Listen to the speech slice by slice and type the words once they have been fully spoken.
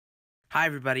Hi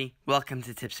everybody, welcome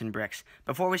to Tips and Bricks.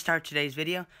 Before we start today's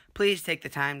video, please take the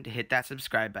time to hit that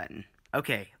subscribe button.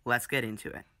 Okay, let's get into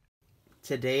it.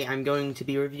 Today I'm going to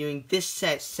be reviewing this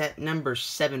set number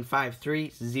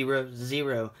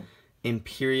 75300,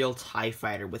 Imperial TIE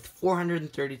Fighter with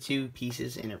 432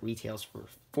 pieces and it retails for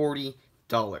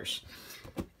 $40.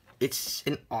 It's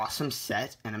an awesome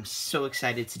set and I'm so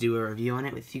excited to do a review on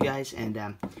it with you guys. And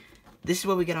this is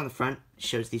what we get on the front. It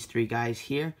shows these three guys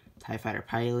here. TIE Fighter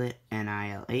Pilot,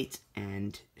 NIL-8,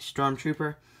 and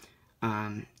Stormtrooper.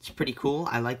 It's pretty cool.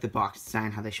 I like the box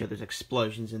design, how they show those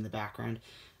explosions in the background.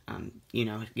 You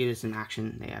know, it gives some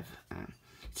action. They have,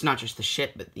 it's not just the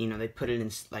ship, but, you know, they put it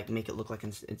in, like, make it look like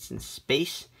it's in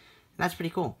space. That's pretty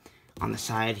cool. On the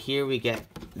side here, we get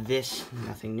this,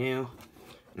 nothing new.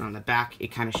 And on the back,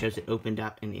 it kind of shows it opened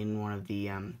up and in one of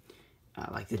the,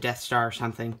 like the Death Star or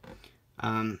something.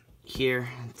 Here,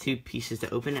 two pieces to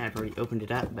open it. I've already opened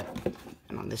it up,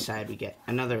 and on this side we get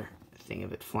another thing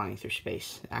of it flying through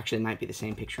space. Actually, it might be the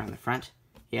same picture on the front.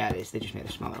 Yeah, it is. They just made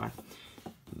a smaller one.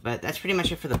 But that's pretty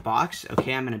much it for the box.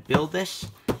 Okay, I'm going to build this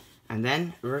and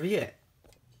then review it.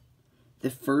 The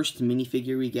first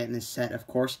minifigure we get in this set, of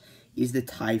course, is the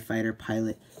TIE Fighter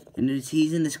Pilot. And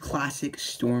he's in this classic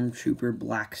Stormtrooper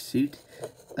black suit,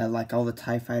 like all the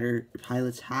TIE Fighter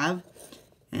pilots have.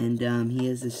 And he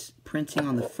has this printing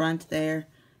on the front there,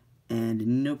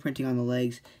 and no printing on the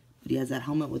legs. But he has that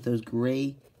helmet with those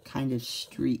gray kind of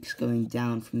streaks going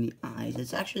down from the eyes.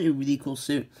 It's actually a really cool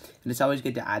suit, and it's always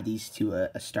good to add these to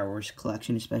a Star Wars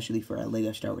collection, especially for a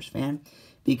Lego Star Wars fan,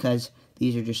 because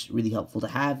these are just really helpful to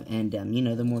have. And you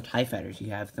know, the more TIE Fighters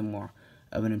you have, the more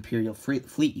of an Imperial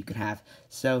fleet you could have.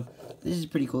 So this is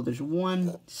pretty cool. There's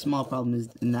one small problem,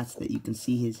 and that's that you can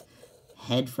see his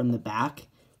head from the back.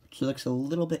 So it looks a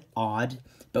little bit odd,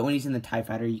 but when he's in the TIE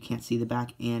Fighter, you can't see the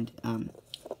back, and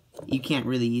you can't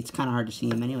really, it's kind of hard to see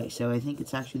him anyway, so I think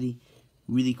it's actually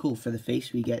really cool. For the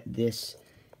face, we get this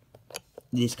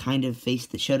kind of face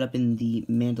that showed up in the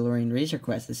Mandalorian Razor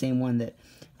Quest, the same one that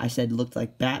I said looked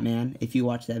like Batman, if you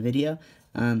watched that video.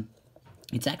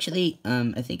 It's actually,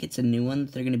 I think it's a new one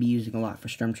that they're going to be using a lot for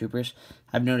Stormtroopers.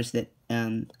 I've noticed that,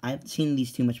 I haven't seen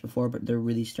these too much before, but they're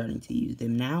really starting to use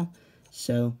them now,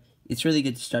 so it's really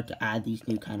good to start to add these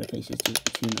new kind of faces to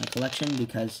my collection,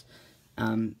 because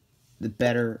the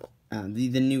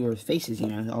newer faces, you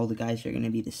know, all the guys are going to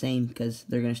be the same, because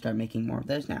they're going to start making more of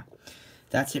those now.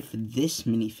 That's it for this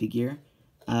minifigure.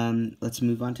 Let's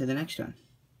move on to the next one.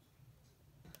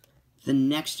 The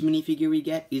next minifigure we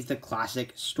get is the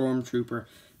classic Stormtrooper.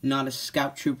 Not a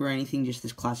Scout Trooper or anything, just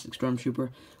this classic Stormtrooper.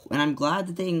 And I'm glad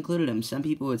that they included him. Some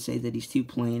people would say that he's too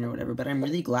plain or whatever, but I'm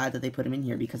really glad that they put him in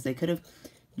here, because they could have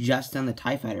just on the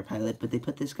TIE Fighter Pilot, but they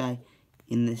put this guy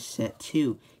in this set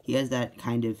too. He has that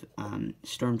kind of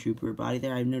Stormtrooper body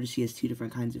there. I've noticed he has two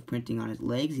different kinds of printing on his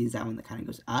legs. He has that one that kind of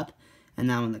goes up, and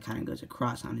that one that kind of goes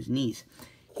across on his knees.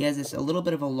 He has this a little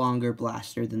bit of a longer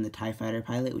blaster than the TIE Fighter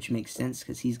Pilot, which makes sense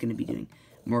because he's going to be doing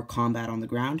more combat on the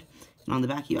ground. And on the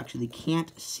back, you actually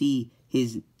can't see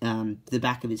his the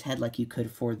back of his head like you could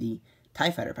for the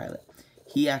TIE Fighter Pilot.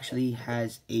 He actually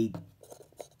has a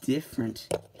different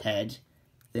head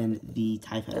than the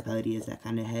TIE Fighter Pilot. He has that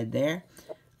kind of head there.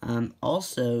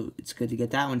 Also, it's good to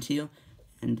get that one too.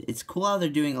 And it's cool how they're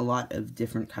doing a lot of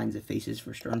different kinds of faces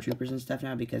for Stormtroopers and stuff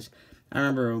now, because I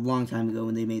remember a long time ago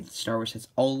when they made the Star Wars sets,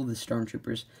 all of the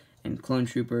Stormtroopers and Clone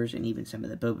Troopers and even some of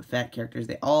the Boba Fett characters,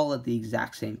 they all had the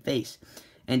exact same face.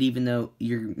 And even though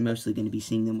you're mostly going to be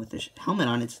seeing them with this helmet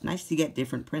on, it's nice to get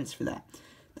different prints for that.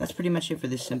 That's pretty much it for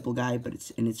this simple guy, but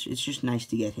it's just nice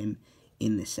to get him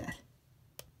in this set.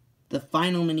 The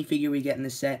final minifigure we get in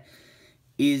this set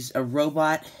is a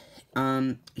robot.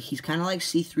 He's kind of like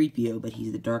C-3PO, but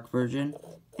he's the dark version,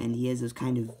 and he has those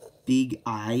kind of big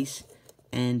eyes.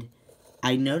 And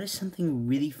I noticed something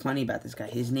really funny about this guy.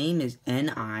 His name is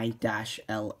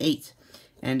NI-L8,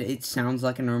 and it sounds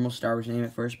like a normal Star Wars name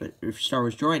at first, or Star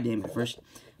Wars droid name at first.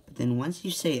 But then once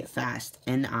you say it fast,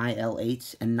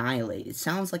 NIL-8, annihilate, it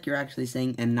sounds like you're actually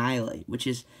saying annihilate, which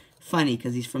is funny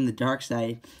because he's from the dark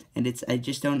side, and I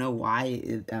just don't know why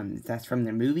if that's from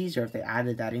the movies or if they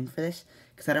added that in for this,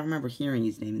 because I don't remember hearing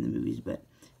his name in the movies. But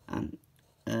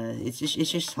it's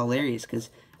just hilarious,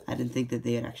 because I didn't think that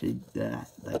they had actually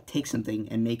like take something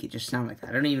and make it just sound like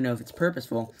that. I don't even know if it's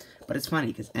purposeful, but it's funny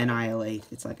because annihilate,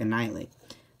 it's like annihilate.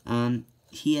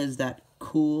 He has that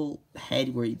cool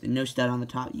head where the no stud on the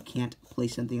top, you can't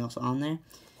place something else on there,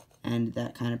 and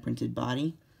that kind of printed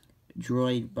body.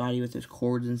 Droid body with those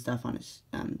cords and stuff on his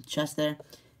chest there,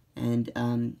 and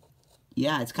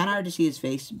yeah, it's kind of hard to see his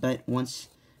face, but once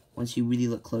you really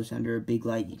look close under a big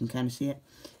light, you can kind of see it.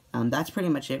 That's pretty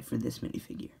much it for this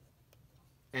minifigure.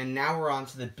 And now we're on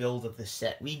to the build of the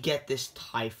set. We get this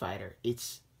TIE Fighter.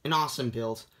 It's an awesome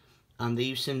build. They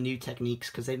use some new techniques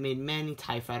because they've made many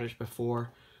TIE Fighters before.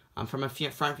 From a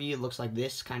front view, it looks like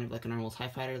this, kind of like a normal TIE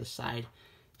Fighter. The side,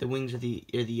 the wings are the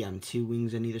two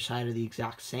wings on either side are the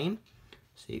exact same.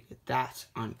 So you get that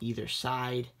on either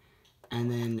side. And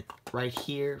then right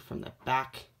here from the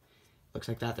back, looks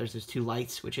like that. There's those two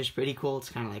lights, which is pretty cool. It's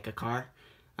kind of like a car.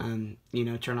 You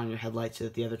know, turn on your headlights so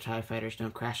that the other TIE Fighters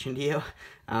don't crash into you.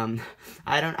 I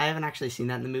haven't actually seen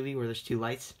that in the movie where there's two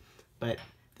lights, but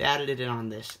they added it on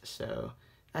this, so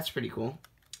that's pretty cool.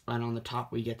 And on the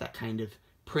top, we get that kind of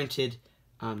printed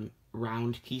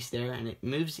round piece there, and it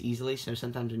moves easily, so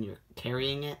sometimes when you're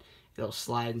carrying it, it'll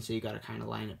slide, and so you got to kind of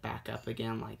line it back up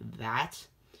again like that.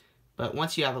 But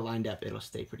once you have it lined up, it'll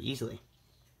stay pretty easily.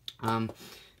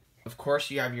 Of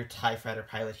course, you have your TIE Fighter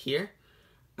pilot here.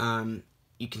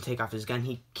 You can take off his gun.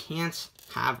 He can't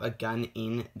have a gun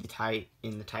in the TIE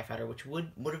Fighter, which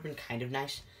would have been kind of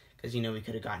nice, because, you know, we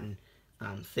could have gotten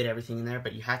fit everything in there,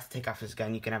 but you have to take off his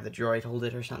gun. You can have the droid hold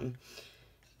it or something.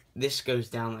 This goes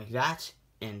down like that,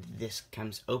 and this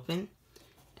comes open,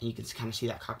 and you can kind of see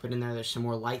that cockpit in there. There's some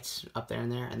more lights up there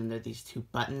and there, and then there are these two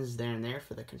buttons there and there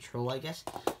for the control, I guess.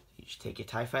 You just take your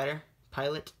TIE Fighter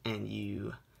pilot, and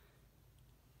you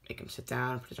make him sit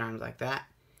down, put his arms like that,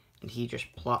 and he just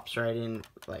plops right in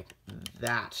like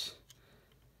that.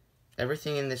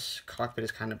 Everything in this cockpit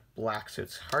is kind of black, so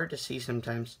it's hard to see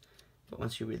sometimes, but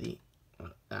once you really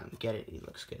get it, it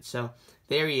looks good. So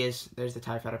there he is. There's the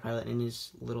TIE Fighter pilot in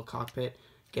his little cockpit,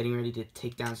 getting ready to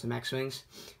take down some X-Wings.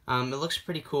 It looks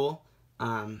pretty cool.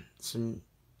 It's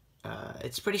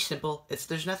pretty simple.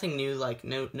 There's nothing new, like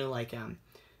no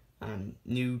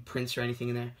new prints or anything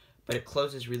in there, but it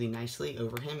closes really nicely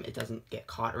over him. It doesn't get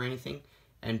caught or anything,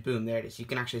 and boom, there it is. You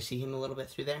can actually see him a little bit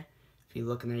through there. If you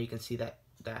look in there, you can see that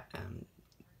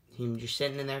him just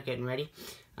sitting in there getting ready.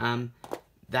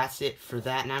 That's it for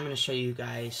that, and I'm going to show you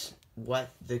guys what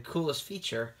the coolest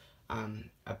feature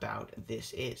about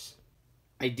this is.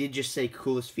 I did just say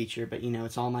coolest feature, but you know,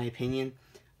 it's all my opinion.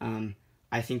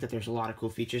 I think that there's a lot of cool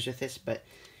features with this, but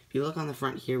if you look on the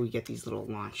front here, we get these little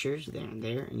launchers there and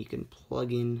there, and you can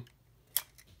plug in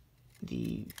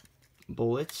the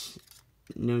bullets.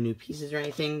 No new pieces or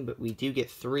anything, but we do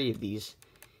get 3 of these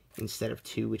instead of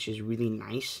 2, which is really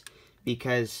nice,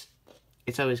 because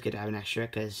it's always good to have an extra,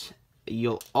 because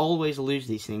you'll always lose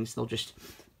these things. They'll just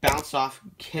bounce off,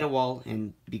 hit a wall,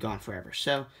 and be gone forever.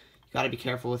 So you got to be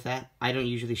careful with that. I don't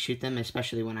usually shoot them,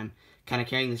 especially when I'm kind of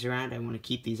carrying this around. I want to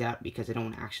keep these out because I don't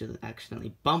want to actually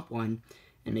accidentally bump one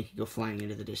and make it go flying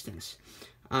into the distance.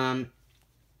 To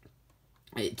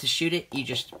shoot it, you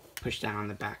just push down on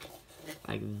the back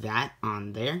like that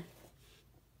on there,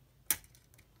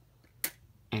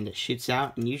 and it shoots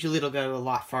out, and usually it'll go a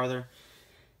lot farther,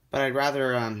 but I'd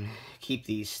rather keep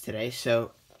these today.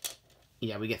 So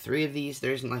yeah, we get 3 of these.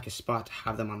 There isn't like a spot to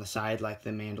have them on the side like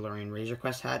the Mandalorian Razor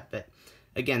Quest had, but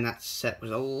again, that set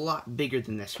was a lot bigger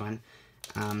than this one.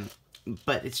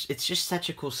 But it's just such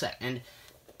a cool set, and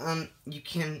you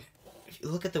can, if you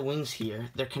look at the wings here,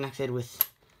 they're connected with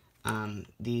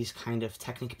these kind of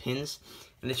Technic pins,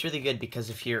 and it's really good because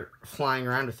if you're flying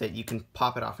around with it, you can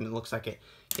pop it off and it looks like it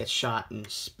gets shot and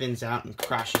spins out and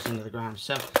crashes into the ground.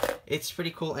 So it's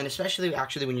pretty cool, and especially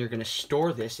actually when you're going to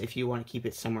store this, if you want to keep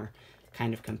it somewhere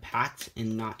kind of compact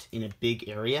and not in a big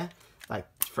area, like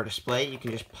for display, you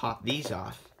can just pop these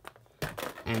off,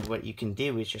 and what you can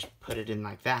do is just put it in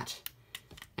like that,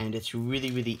 and it's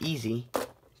really, really easy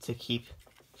to keep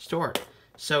stored.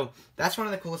 So that's one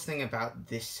of the coolest thing about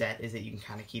this set, is that you can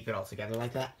kind of keep it all together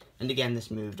like that. And again, this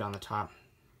moved on the top.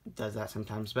 It does that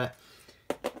sometimes, but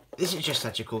this is just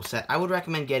such a cool set. I would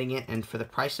recommend getting it, and for the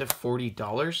price of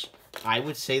 $40, I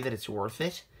would say that it's worth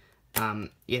it.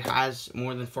 It has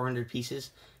more than 400 pieces.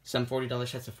 Some $40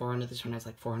 sets of 400. This one has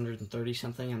like 430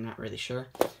 something. I'm not really sure.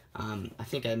 I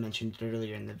think I mentioned it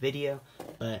earlier in the video,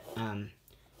 but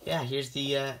yeah, here's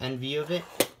the end view of it.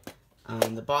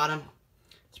 On the bottom,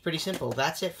 it's pretty simple.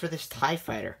 That's it for this TIE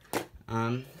Fighter.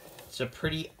 It's a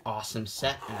pretty awesome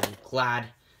set, and I'm glad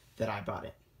that I bought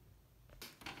it.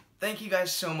 Thank you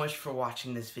guys so much for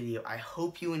watching this video. I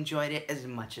hope you enjoyed it as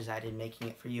much as I did making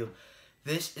it for you.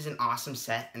 This is an awesome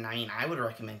set, and I mean, I would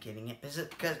recommend getting it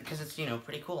because it's, you know,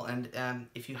 pretty cool. And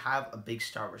if you have a big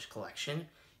Star Wars collection,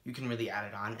 you can really add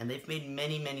it on. And they've made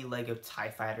many, many Lego TIE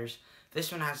Fighters.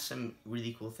 This one has some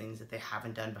really cool things that they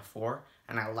haven't done before,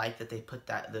 and I like that they put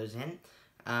those in.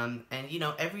 And, you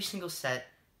know, every single set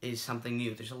is something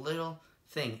new. There's a little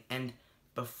thing. And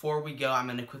before we go, I'm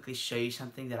going to quickly show you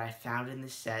something that I found in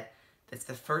this set. That's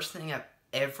the first thing I've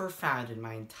ever found in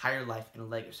my entire life in a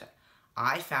Lego set.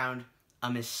 I found a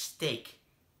mistake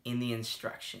in the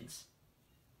instructions.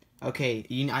 Okay,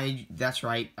 that's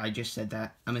right. I just said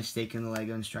that. A mistake in the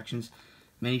Lego instructions.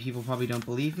 Many people probably don't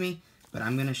believe me, but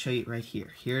I'm going to show you right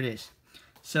here. Here it is.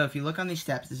 So if you look on these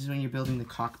steps, this is when you're building the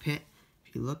cockpit.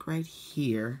 If you look right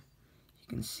here, you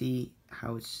can see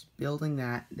how it's building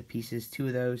that. The pieces, 2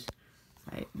 of those,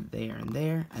 right there and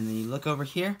there. And then you look over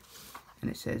here, and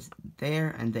it says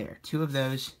there and there. 2 of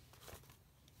those,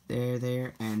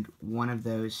 there, and 1 of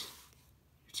those,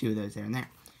 2 of those there and there.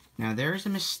 Now there's a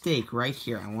mistake right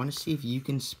here. I want to see if you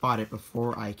can spot it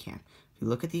before I can. If you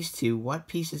look at these 2, what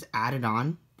piece is added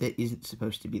on that isn't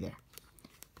supposed to be there?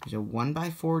 There's a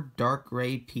 1x4 dark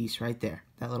gray piece right there,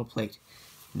 that little plate.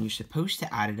 And you're supposed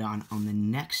to add it on the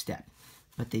next step,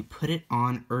 but they put it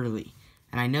on early.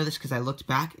 And I know this because I looked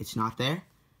back, it's not there,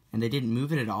 and they didn't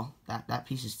move it at all. That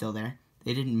piece is still there.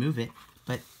 They didn't move it,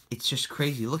 but it's just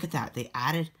crazy. Look at that. They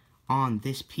added on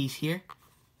this piece here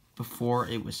before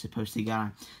it was supposed to get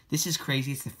on. This is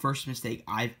crazy. It's the first mistake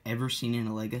I've ever seen in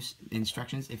a Lego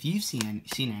instructions. If you've seen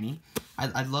any,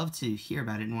 I'd love to hear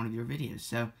about it in one of your videos.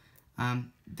 So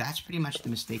that's pretty much the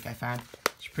mistake I found.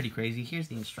 It's pretty crazy. Here's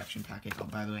the instruction packet. Oh,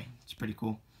 by the way, it's pretty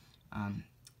cool.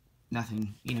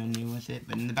 Nothing, new with it.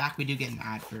 But in the back, we do get an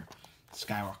ad for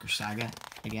Skywalker Saga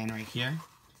again right here.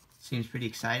 Seems pretty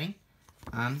exciting.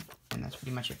 And that's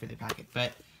pretty much it for the packet.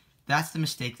 But that's the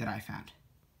mistake that I found.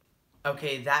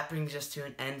 Okay, that brings us to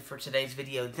an end for today's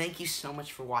video. Thank you so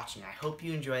much for watching. I hope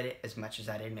you enjoyed it as much as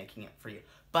I did making it for you.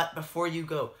 But before you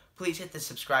go, please hit the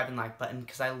subscribe and like button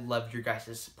because I love your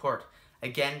guys' support.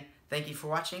 Again, thank you for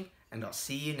watching, and I'll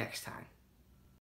see you next time.